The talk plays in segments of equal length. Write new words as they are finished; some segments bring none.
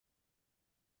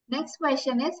Next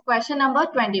question is question number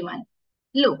 21.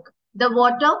 Look, the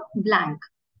water blank,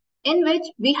 in which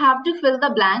we have to fill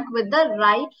the blank with the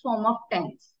right form of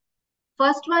tense.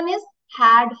 First one is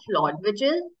had flawed, which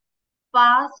is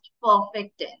past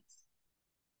perfect tense.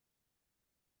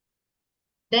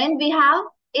 Then we have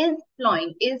is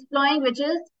flowing, which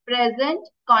is present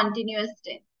continuous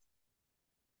tense.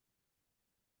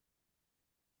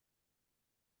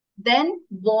 Then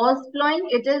was flowing,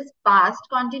 it is past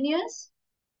continuous.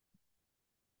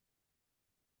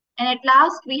 And at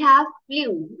last we have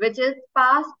flew, which is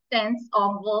past tense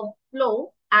of verb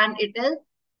flow, and it is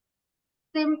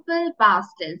simple past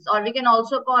tense, or we can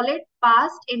also call it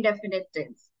past indefinite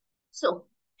tense. So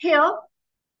here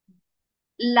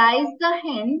lies the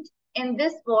hint in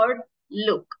this word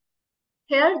look.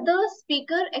 Here the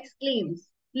speaker exclaims,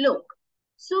 look.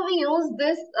 So we use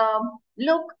this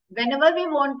look whenever we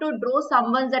want to draw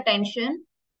someone's attention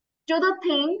to the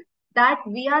thing that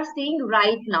we are seeing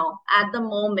right now at the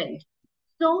moment.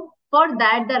 So for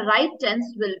that, the right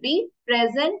tense will be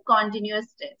present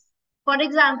continuous tense. For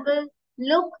example,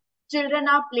 look, children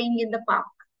are playing in the park.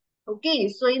 Okay,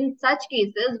 so in such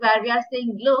cases where we are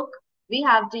saying look, we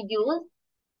have to use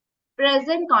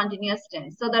present continuous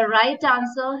tense. So the right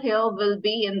answer here will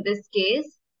be, in this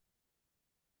case,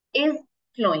 is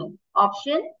flowing.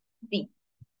 Option B.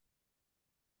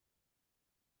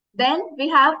 Then we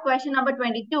have question number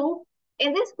 22.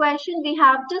 In this question, we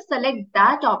have to select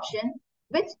that option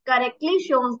which correctly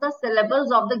shows the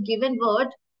syllables of the given word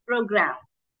program.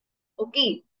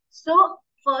 Okay, so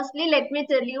firstly, let me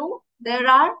tell you, there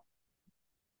are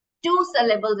 2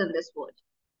 syllables in this word.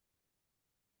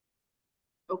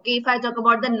 Okay, if I talk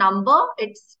about the number,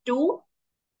 it's 2.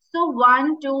 So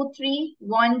 1, 2, 3,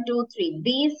 1, 2, 3.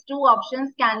 These 2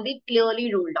 options can be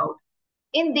clearly ruled out.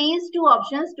 In these 2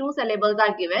 options, 2 syllables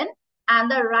are given, and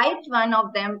the right one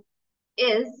of them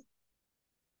is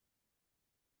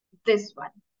this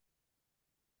one.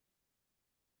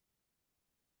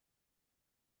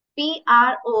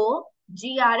 PROGRAMME.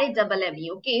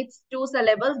 Okay, it's 2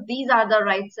 syllables. These are the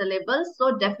right syllables.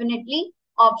 So definitely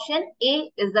option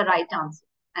A is the right answer.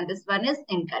 And this one is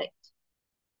incorrect.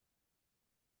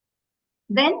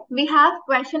 Then we have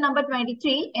question number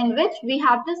 23, in which we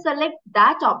have to select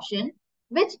that option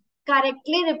which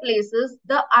correctly replaces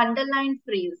the underlined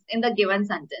phrase in the given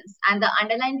sentence. And the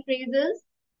underlined phrase is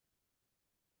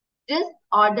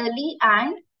disorderly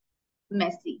and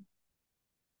messy.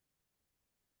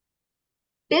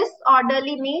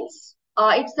 Disorderly means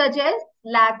it suggests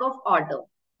lack of order.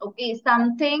 Okay,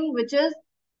 something which is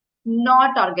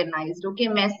not organized. Okay,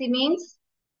 messy means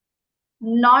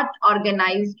not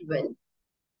organized well.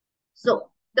 So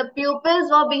the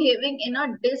pupils were behaving in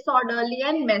a disorderly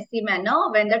and messy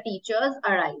manner when the teachers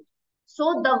arrived.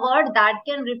 So the word that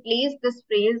can replace this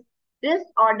phrase,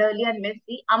 disorderly and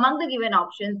messy, among the given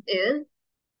options is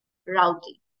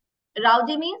rowdy.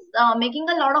 Rowdy means making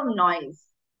a lot of noise.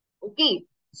 Okay,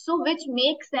 so which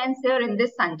makes sense here in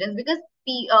this sentence, because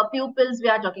pupils we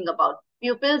are talking about.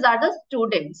 Pupils are the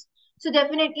students. So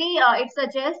definitely it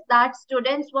suggests that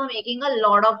students were making a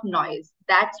lot of noise.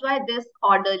 That's why this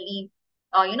orderly,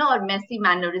 or messy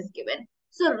manner is given.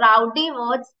 So rowdy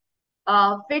words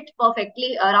fit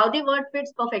perfectly. Rowdy word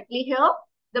fits perfectly here.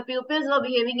 The pupils were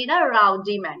behaving in a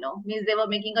rowdy manner, means they were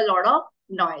making a lot of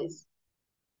noise.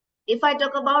 If I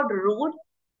talk about rude,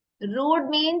 rude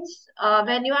means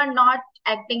when you are not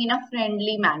acting in a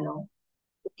friendly manner.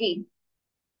 Okay,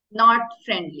 not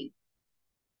friendly.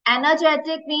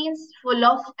 Energetic means full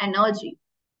of energy.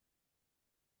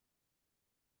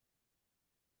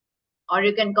 Or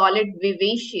you can call it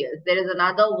vivacious. There is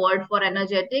another word for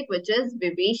energetic, which is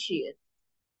vivacious.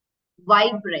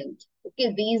 Vibrant.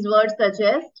 Okay, these words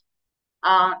suggest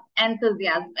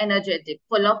enthusiasm, energetic,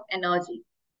 full of energy.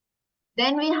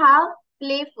 Then we have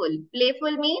playful.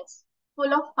 Playful means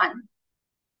full of fun.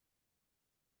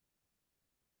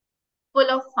 Full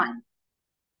of fun.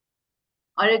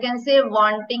 Or you can say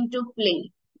wanting to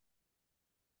play.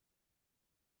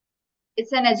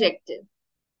 It's an adjective.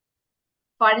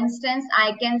 For instance,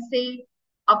 I can say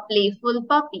a playful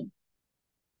puppy.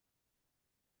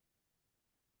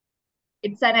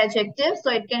 It's an adjective,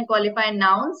 so it can qualify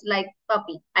nouns like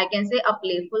puppy. I can say a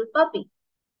playful puppy.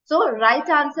 So right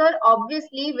answer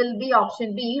obviously will be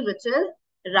option B, which is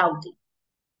rowdy.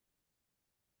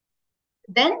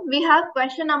 Then we have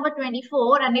question number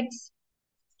 24, and it's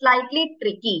slightly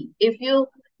tricky. If you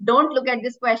don't look at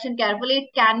this question carefully, it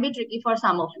can be tricky for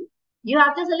some of you. You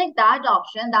have to select that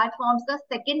option that forms the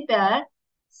second pair,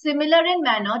 similar in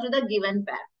manner to the given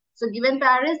pair. So given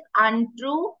pair is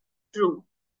untrue, true.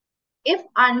 If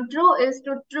untrue is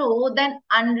to true, then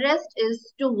unrest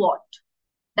is to what?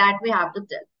 That we have to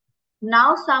tell.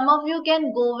 Now, some of you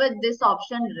can go with this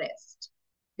option rest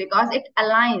because it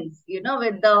aligns,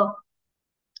 with the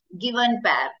given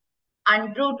pair.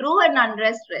 Untrue, true, and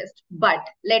unrest, rest. But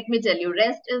let me tell you,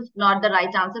 rest is not the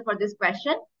right answer for this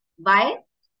question. Why?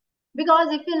 Because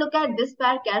if you look at this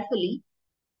pair carefully,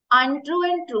 untrue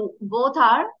and true both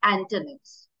are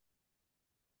antonyms.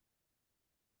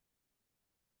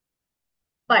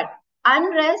 But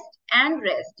unrest and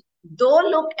rest, though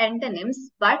look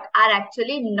antonyms, but are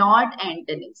actually not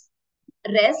antonyms.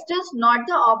 Rest is not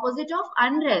the opposite of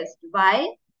unrest. Why?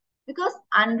 Because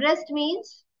unrest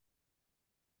means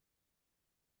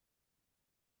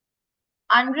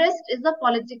unrest is a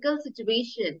political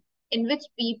situation in which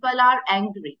people are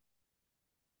angry.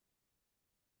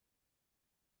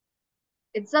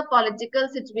 It's a political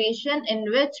situation in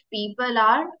which people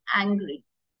are angry.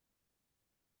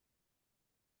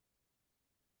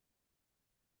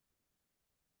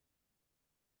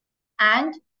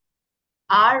 And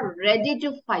are ready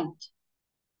to fight.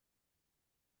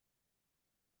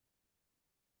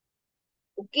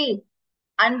 Okay.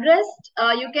 Unrest,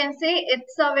 you can say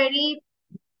it's a very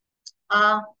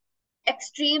uh,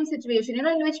 extreme situation,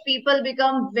 in which people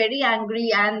become very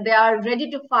angry and they are ready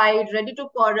to fight, ready to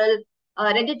quarrel,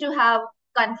 ready to have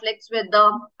conflicts with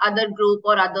the other group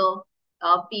or other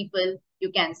people,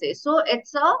 you can say. So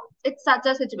it's such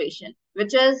a situation,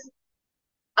 which is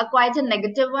a quite a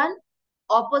negative one.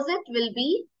 Opposite will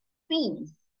be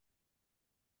peace.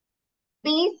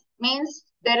 Peace means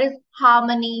there is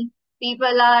harmony.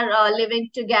 People are living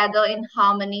together in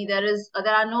harmony. There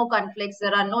are no conflicts.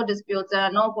 There are no disputes. There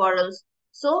are no quarrels.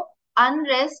 So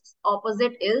unrest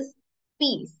opposite is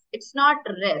peace. It's not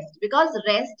rest because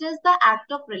rest is the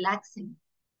act of relaxing.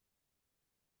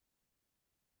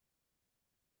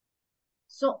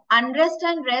 So unrest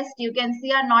and rest you can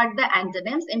see are not the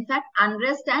antonyms. In fact,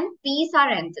 unrest and peace are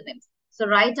antonyms. So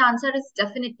right answer is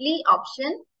definitely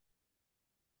option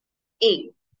A.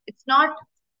 It's not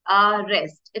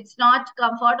rest. It's not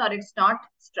comfort or it's not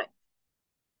strength.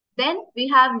 Then we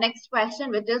have next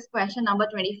question, which is question number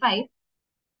 25.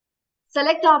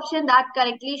 Select option that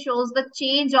correctly shows the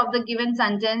change of the given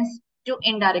sentence to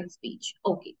indirect speech.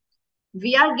 Okay.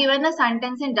 We are given a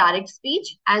sentence in direct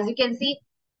speech. As you can see,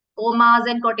 commas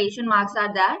and quotation marks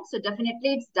are there. So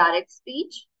definitely it's direct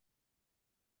speech.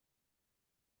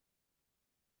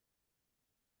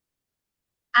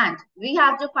 And we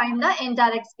have to find the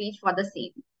indirect speech for the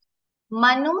same.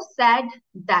 Manu said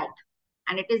that,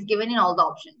 and it is given in all the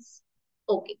options.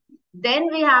 Okay. Then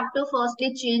we have to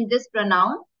firstly change this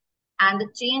pronoun, and the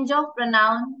change of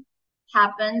pronoun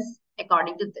happens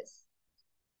according to this.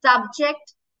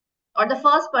 Subject, or the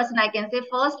first person, I can say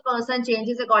first person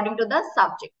changes according to the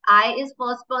subject. I is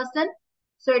first person,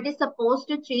 so it is supposed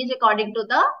to change according to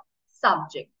the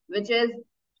subject, which is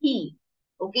he.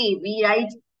 Okay, we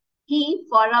write he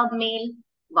for a male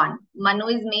one. Manu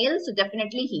is male, so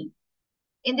definitely he.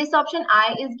 In this option,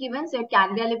 I is given, so it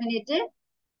can be eliminated.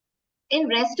 In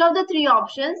rest of the three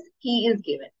options, he is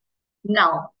given.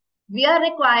 Now, we are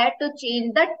required to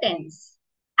change the tense.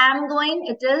 Am going,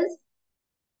 it is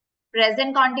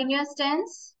present continuous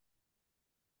tense.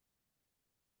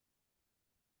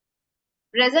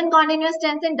 Present continuous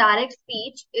tense in direct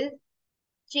speech is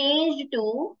changed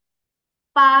to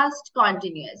past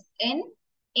continuous in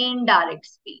indirect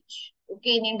speech.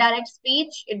 Okay, in indirect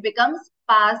speech, it becomes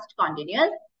past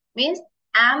continuous. Means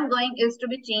am going is to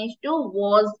be changed to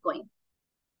was going.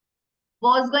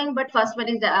 Was going, but first one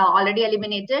is already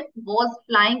eliminated. Was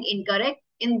flying, incorrect.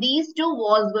 In these two,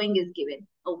 was going is given.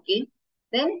 Okay.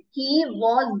 Then he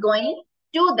was going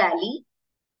to Delhi,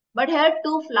 but here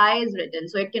to fly is written.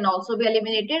 So it can also be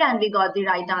eliminated and we got the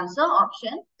right answer,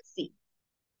 option C.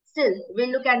 Still, we'll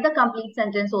look at the complete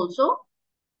sentence also.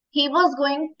 He was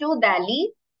going to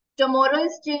Delhi. Tomorrow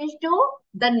is changed to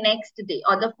the next day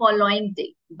or the following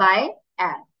day by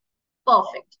am.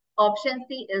 Perfect. Option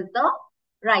C is the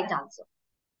right answer.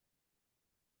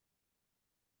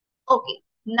 Okay,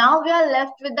 now we are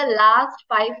left with the last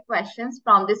 5 questions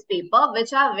from this paper,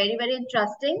 which are very, very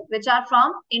interesting, which are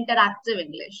from interactive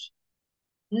English.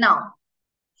 Now,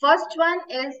 first one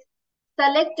is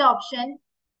select option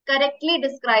correctly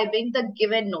describing the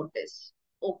given notice.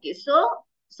 Okay, so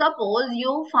suppose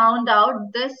you found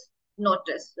out this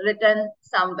notice written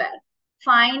somewhere.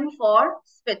 Fine for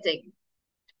spitting.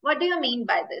 What do you mean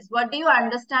by this? What do you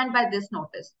understand by this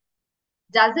notice?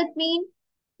 Does it mean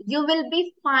you will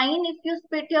be fine if you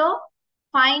spit here?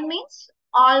 Fine means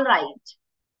all right.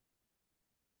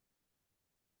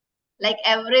 Like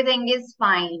everything is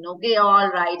fine. Okay, all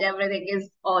right. Everything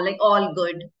is all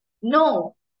good.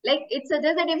 No, Like it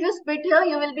suggests that if you spit here,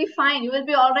 you will be fine. You will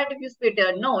be all right if you spit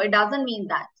here. No, it doesn't mean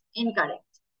that. Incorrect.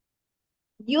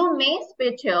 You may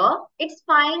spit here. It's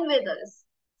fine with us.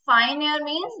 Fine here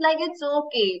means like it's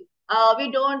okay.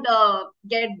 We don't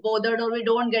get bothered or we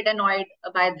don't get annoyed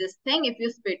by this thing if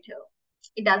you spit here.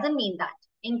 It doesn't mean that.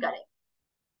 Incorrect.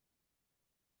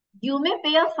 You may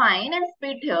pay a fine and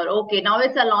spit here. Okay, now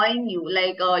it's allowing you.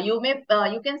 Like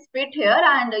you can spit here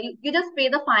and you just pay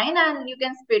the fine and you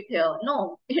can spit here.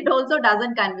 No, it also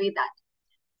doesn't convey that.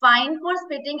 Fine for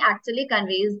spitting actually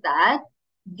conveys that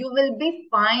you will be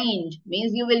fined,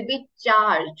 means you will be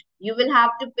charged. You will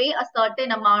have to pay a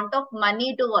certain amount of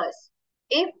money to us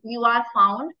if you are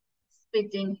found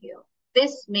spitting here.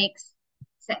 This makes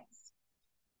sense.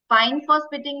 Fine for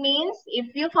spitting means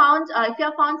if you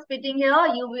are found spitting here,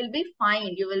 you will be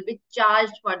fined. You will be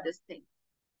charged for this thing.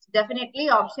 Definitely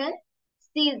option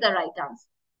C is the right answer.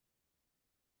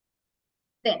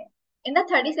 Then, in the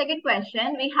 32nd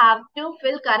question, we have to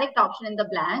fill correct option in the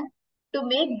blank to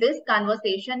make this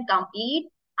conversation complete,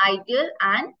 ideal,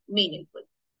 and meaningful.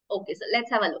 Okay, so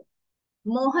let's have a look.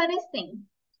 Mohan is saying,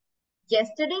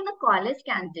 yesterday in the college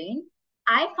canteen,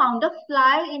 I found a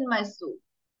fly in my soup.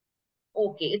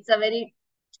 Okay, it's a very,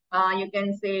 you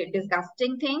can say,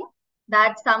 disgusting thing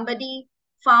that somebody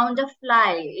found a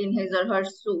fly in his or her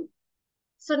soup.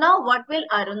 So now what will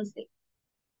Arun say?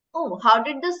 Oh, how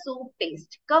did the soup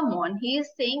taste? Come on, he is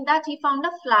saying that he found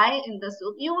a fly in the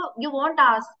soup. You won't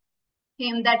ask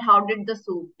him that how did the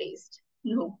soup taste?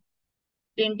 No.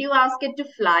 Didn't you ask it to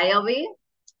fly away?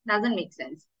 Doesn't make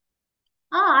sense.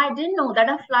 Ah, I didn't know that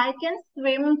a fly can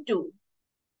swim too.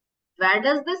 Where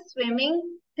does this swimming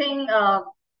thing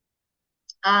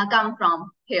come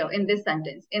from here in this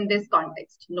sentence, in this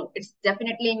context? No, it's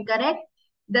definitely incorrect.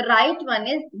 The right one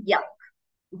is yuck.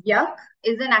 Yuck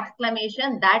is an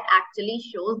exclamation that actually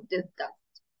shows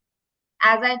disgust.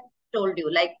 As I told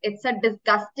you, like it's a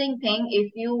disgusting thing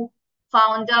if you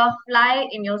found a fly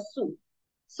in your soup.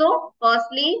 So,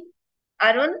 firstly,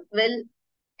 Arun will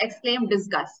exclaim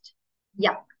disgust.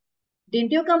 Yuck.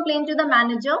 Didn't you complain to the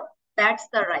manager? That's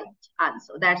the right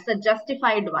answer. That's the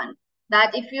justified one.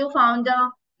 That if you found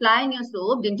a fly in your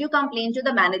soup, didn't you complain to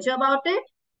the manager about it?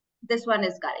 This one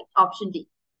is correct. Option D.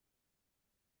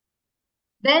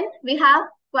 Then we have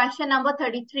question number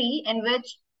 33 in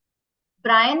which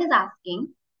Brian is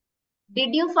asking,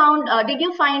 did you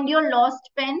find your lost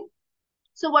pen?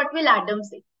 So what will Adam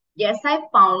say? Yes, I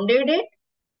founded it.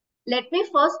 Let me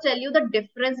first tell you the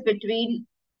difference between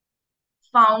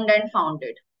found and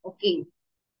founded. Okay.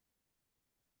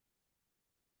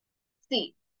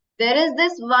 See, there is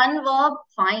this one verb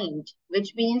find,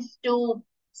 which means to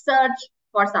search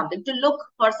for something, to look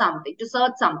for something, to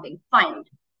search something, find.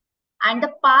 And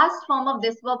the past form of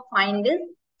this verb find is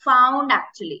found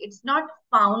actually. It's not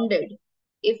founded.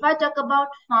 If I talk about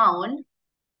found,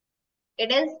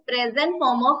 it is present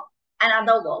form of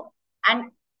another verb.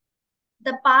 And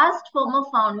the past form of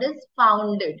found is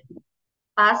founded.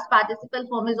 Past participle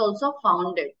form is also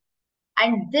founded.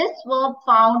 And this verb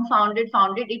found, founded,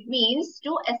 it means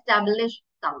to establish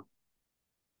something.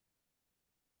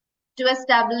 To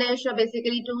establish or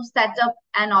basically to set up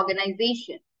an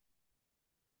organization.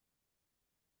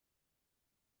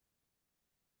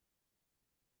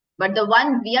 But the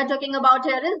one we are talking about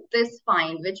here is this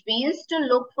find, which means to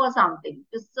look for something,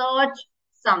 to search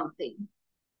something.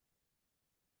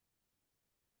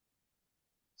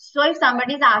 So if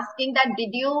somebody is asking that, did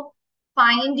you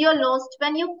find your lost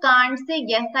pen? You can't say,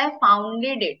 yes, I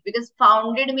founded it, because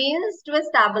founded means to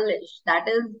establish. That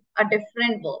is a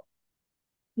different verb.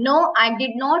 No, I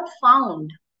did not found.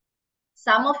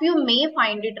 Some of you may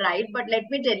find it right, but let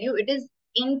me tell you, it is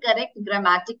incorrect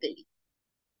grammatically.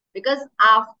 Because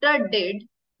after did,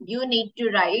 you need to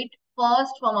write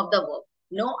first form of the verb.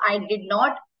 No, I did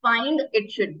not find. It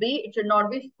should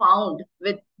not be found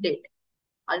with did.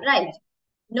 All right.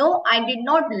 No, I did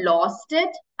not lost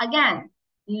it. Again,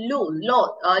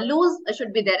 lose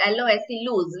should be there. L-O-S-E,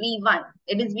 lose, V1.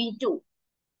 It is V2.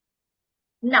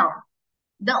 Now,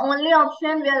 the only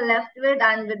option we are left with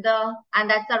and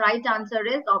that's the right answer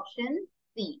is option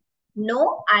C.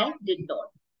 No, I did not.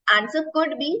 Answer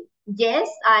could be yes,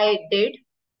 I did,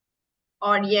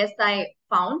 or yes, I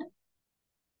found,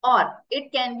 or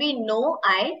it can be no,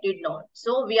 I did not.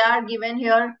 So we are given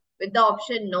here with the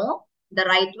option no, the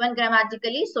right one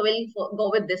grammatically. So we'll go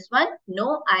with this one.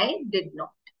 No, I did not.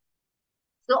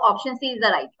 So option C is the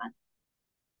right one.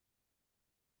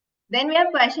 Then we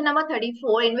have question number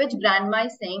 34 in which grandma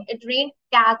is saying it rained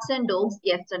cats and dogs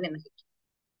yesterday night.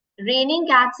 Raining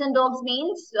cats and dogs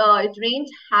means it rained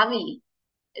heavily.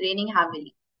 Raining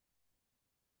heavily.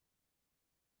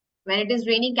 When it is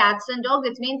raining cats and dogs,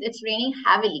 it means it's raining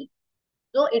heavily.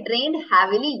 So it rained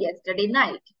heavily yesterday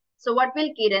night. So what will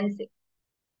Kiran say?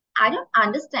 I don't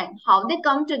understand how they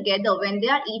come together when they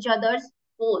are each other's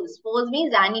foes. Foes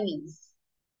means enemies.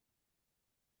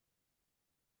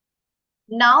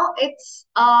 Now it's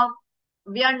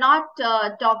we are not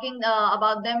talking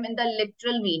about them in the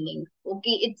literal meaning.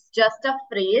 Okay, it's just a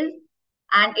phrase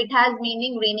and it has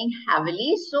meaning raining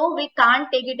heavily. So we can't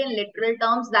take it in literal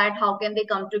terms that how can they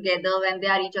come together when they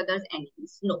are each other's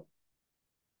enemies. No.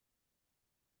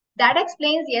 That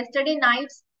explains yesterday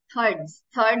night's thuds.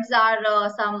 Thuds are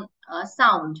some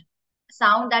sound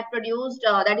that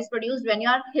is produced when you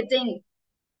are hitting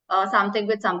something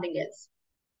with something else,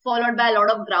 followed by a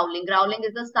lot of growling. Growling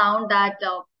is the sound that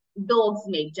dogs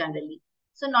make generally.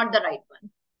 So not the right one.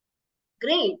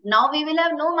 Great. Now we will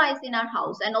have no mice in our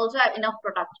house and also have enough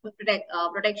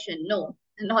protection. No,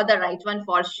 not the right one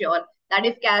for sure. That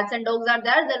if cats and dogs are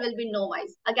there, there will be no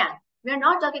mice. Again, we are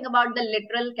not talking about the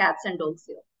literal cats and dogs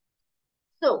here.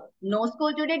 So, no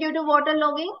school today due to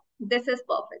waterlogging. This is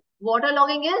perfect.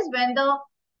 Waterlogging is when the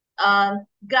uh,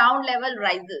 ground level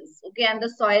rises, okay, and the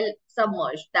soil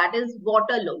submerged. That is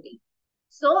waterlogging.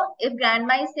 So, if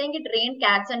grandma is saying it rained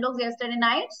cats and dogs yesterday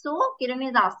night, so Kiran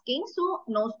is asking, so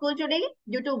no school today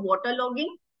due to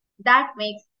waterlogging. That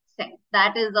makes sense.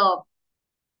 That is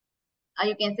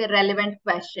you can say relevant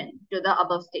question to the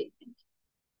above statement.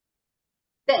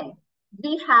 Then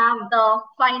we have the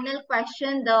final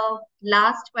question, the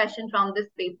last question from this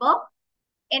paper,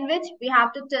 in which we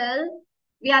have to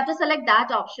select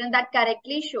that option that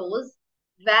correctly shows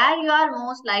where you are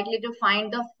most likely to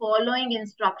find the following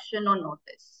instruction or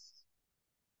notice.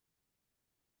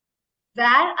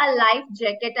 Wear a life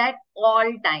jacket at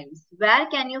all times. Where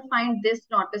can you find this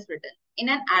notice written? In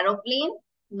an aeroplane?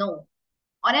 No.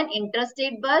 On an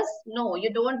interstate bus? No.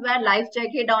 You don't wear life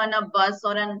jacket on a bus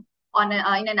or in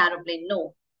an aeroplane.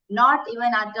 No. Not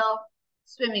even at a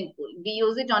swimming pool. We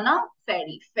use it on a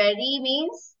ferry. Ferry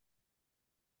means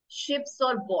ships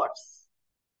or boats.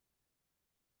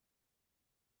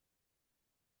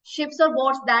 Ships or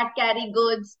boats that carry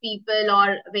goods, people,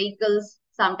 or vehicles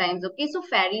sometimes. Okay, so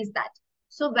ferry is that.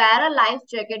 So wear a life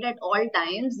jacket at all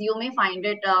times. You may find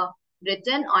it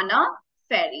written on a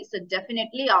ferry. So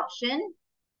definitely option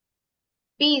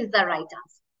B is the right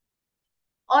answer.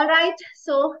 All right,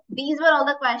 so these were all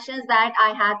the questions that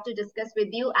I had to discuss with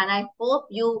you, and I hope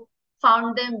you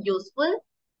found them useful.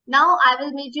 Now I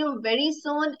will meet you very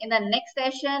soon in the next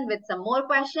session with some more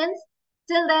questions.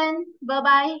 Till then,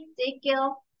 bye-bye, take care,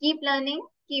 keep learning,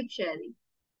 keep sharing.